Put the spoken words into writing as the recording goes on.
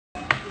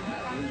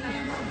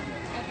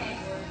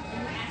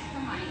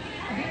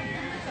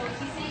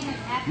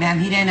Ma'am,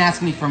 he didn't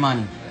ask me for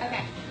money.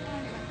 Okay.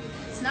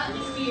 It's not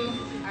just you,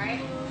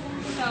 alright?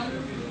 So,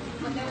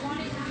 what they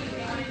wanted to do,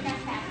 they wanted to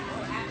trespass you. So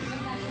after you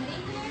got the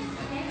link there,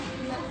 okay,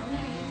 you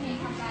can't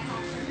come back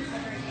on service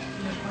ever again.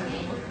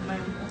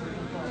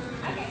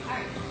 Okay,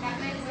 alright. That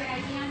makes a good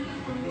idea.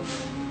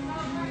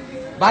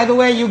 By the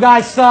way, you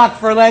guys suck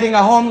for letting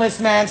a homeless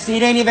man see. He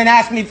didn't even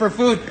ask me for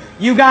food.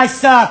 You guys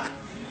suck.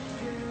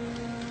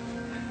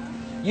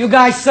 You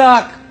guys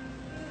suck.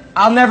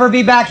 I'll never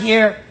be back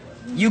here.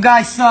 You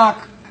guys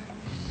suck.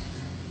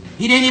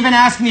 He didn't even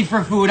ask me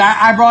for food.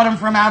 I brought him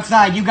from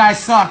outside. You guys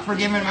suck for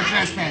giving him a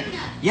trespass.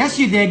 Yes,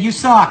 you did. You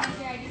suck.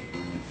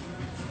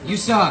 You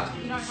suck.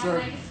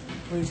 Sir,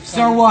 please.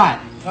 Sir, what?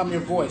 Calm your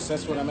voice.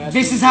 That's what I'm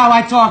asking. This is how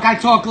I talk. I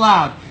talk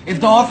loud.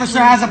 If the officer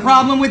has a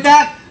problem with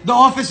that, the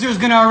officer is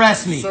going to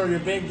arrest me. Sir, you're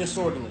being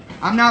disorderly.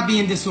 I'm not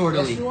being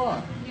disorderly. Yes, you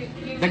are.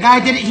 The guy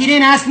he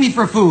didn't ask me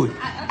for food.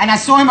 And I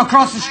saw him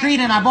across the street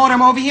and I brought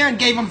him over here and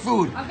gave him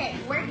food. Okay,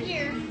 we're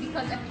here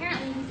because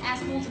apparently he's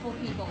asked multiple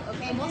people,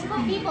 okay?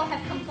 Multiple people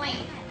have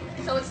complained.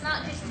 So it's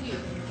not just you,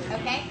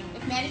 okay?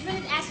 If management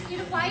is asking you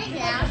to quiet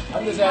down,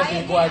 I'm just asking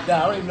you to quiet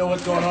down. I don't even know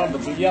what's going on,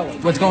 but you're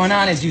yelling. What's going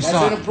on is you That's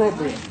suck.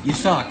 inappropriate. You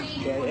suck.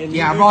 Okay, and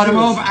Yeah, I brought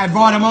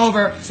him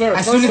over. Sir,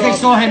 as soon as they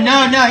saw him,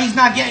 no, he's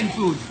not getting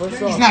food. First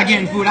He's off, not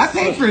getting food. I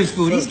paid for his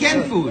food. sir, He's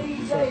getting sir, food.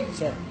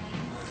 Sir,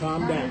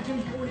 calm down.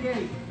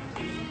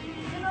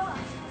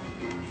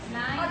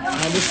 I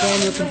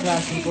understand your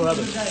compassion for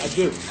others. I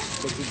do.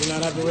 But you do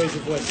not have to raise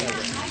your voice ever.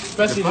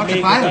 Especially to Fuck me, if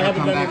because I I ever haven't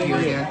come done back anything here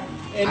to you. again.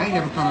 And I ain't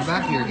never coming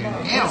back here again.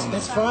 Hell no.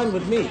 that's fine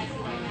with me.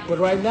 But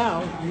right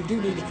now, you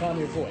do need to calm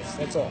your voice.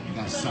 That's all. You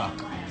guys suck.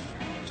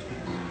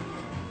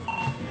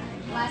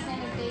 last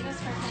name is Davis,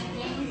 first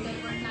name James,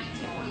 date birth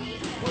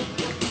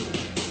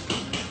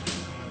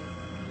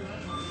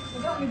 1948. I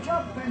got my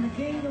job in the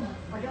kingdom.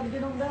 I got to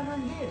get on down there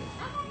and get it.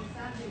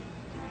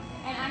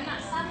 And I'm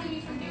not stopping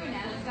you from doing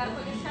that. I just got to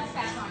put this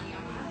trespass on you.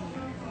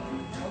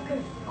 Okay,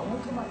 I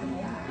won't come back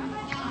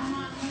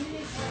tomorrow.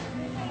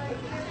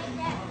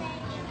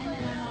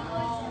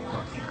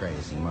 Fucking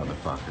crazy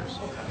motherfuckers.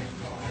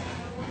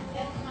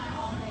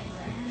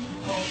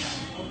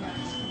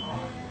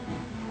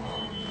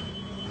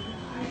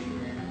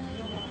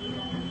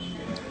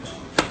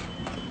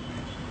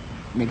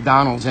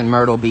 McDonald's in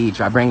Myrtle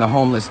Beach. I bring a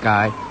homeless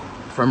guy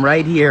from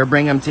right here,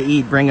 bring him to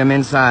eat, bring him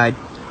inside.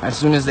 As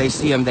soon as they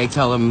see him, they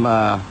tell him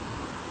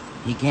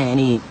he can't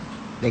eat.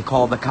 They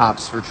call the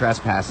cops for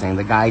trespassing.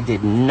 The guy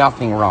did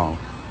nothing wrong.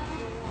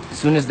 As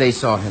soon as they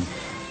saw him.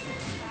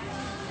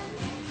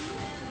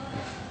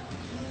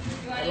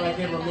 All right,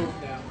 get removed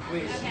now,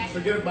 please. Okay.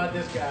 Forget about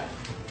this guy.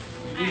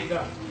 He's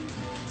done.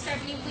 Sir,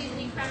 can you please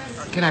leave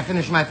premises? Can I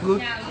finish my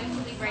food? No, you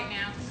can leave right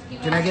now.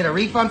 Can I get a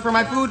refund for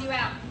my food? You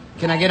out.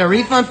 Can I get a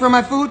refund for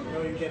my food?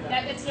 No, you cannot.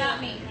 That's not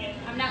me.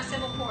 I'm not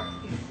civil court.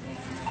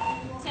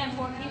 10-4,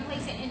 can you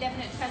place an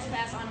indefinite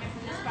trespass on me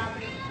from this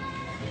property?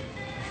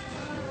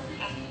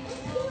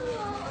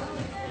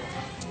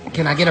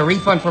 Can I get a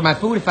refund for my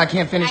food if I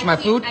can't finish my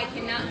food? I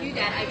cannot do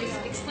that. I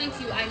just explained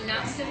to you I'm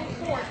not civil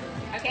court.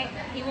 Okay?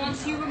 He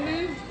wants you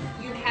removed.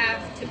 You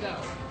have to go.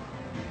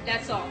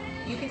 That's all.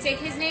 You can take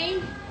his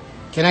name.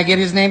 Can I get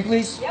his name,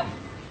 please? Yep.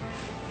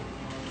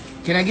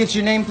 Can I get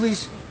your name,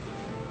 please?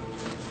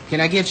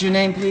 Can I get your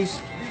name, please?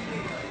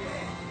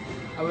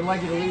 I would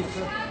like you to leave,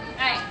 sir.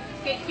 Alright.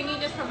 Can you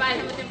just provide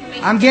him with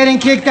information? I'm getting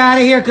kicked out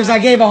of here because I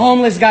gave a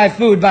homeless guy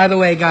food, by the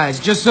way, guys.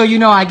 Just so you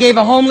know, I gave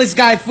a homeless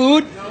guy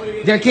food.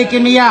 They're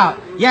kicking me out.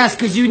 Yes,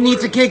 because you need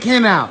to kick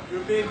him out.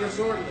 You're being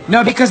disorderly.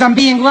 No, because I'm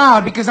being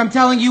loud, because I'm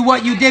telling you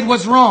what you did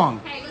was wrong.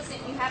 Hey, listen,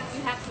 you have to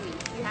leave.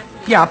 You have to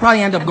leave. Yeah, I'll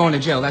probably end up going to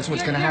jail. That's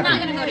what's going to You're not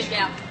happen. going to go to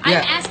jail. Yeah.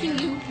 I'm asking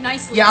you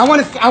nicely. Yeah, I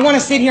want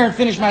to sit here and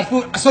finish my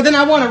food. So then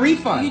I want a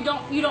refund. You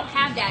don't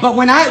have that. But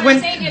when What when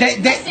I'm saying is, they,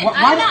 listen, why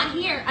I'm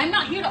don't-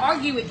 not here to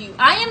argue with you.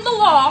 I am the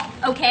law,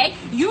 okay?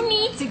 You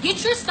need to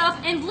get your stuff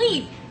and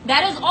leave.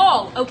 That is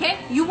all, okay?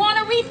 You want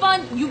a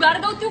refund, you got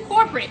to go through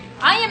corporate.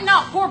 I am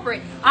not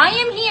corporate. I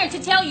am here to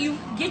tell you,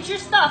 get your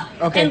stuff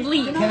and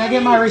leave. Can I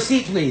get my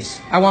receipt, please?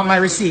 I want my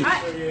receipt. You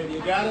got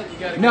it? You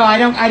got it? No, I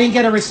don't. I didn't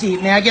get a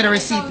receipt. May I get a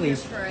receipt,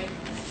 please?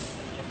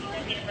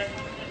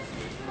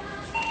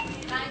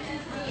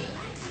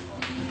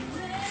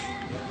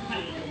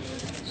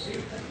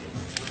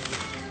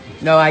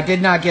 No, I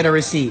did not get a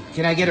receipt.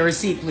 Can I get a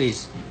receipt,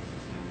 please?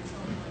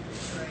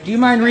 Do you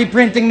mind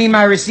reprinting me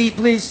my receipt,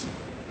 please?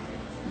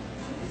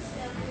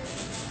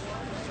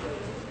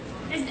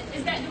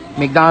 Is that doable?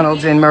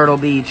 McDonald's in Myrtle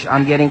Beach.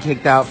 I'm getting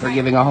kicked out for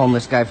giving a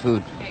homeless guy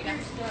food. Okay, guys.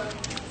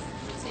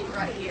 See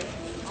right here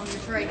on your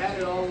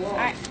tray. All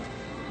Alright.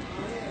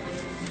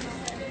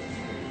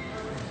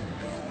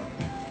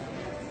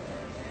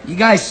 You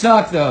guys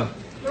suck, though.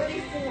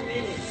 34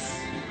 minutes.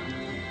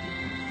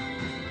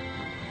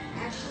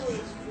 Actually,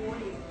 it's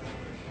 40.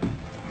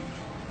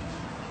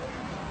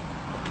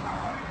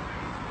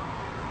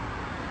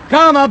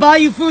 Come, I'll buy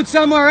you food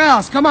somewhere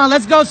else. Come on,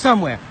 let's go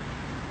somewhere.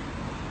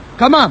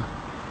 Come on.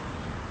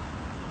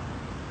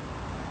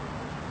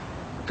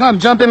 Come,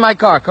 jump in my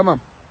car. Come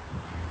on.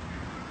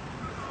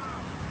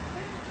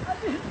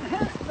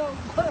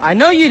 I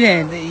know you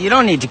didn't. You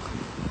don't need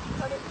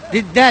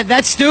to.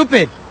 That's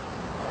stupid.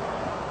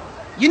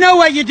 You know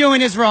what you're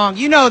doing is wrong.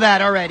 You know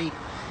that already.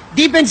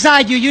 Deep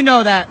inside you, you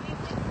know that.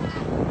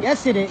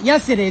 Yes, it is.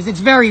 Yes, it is. It's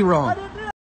very wrong.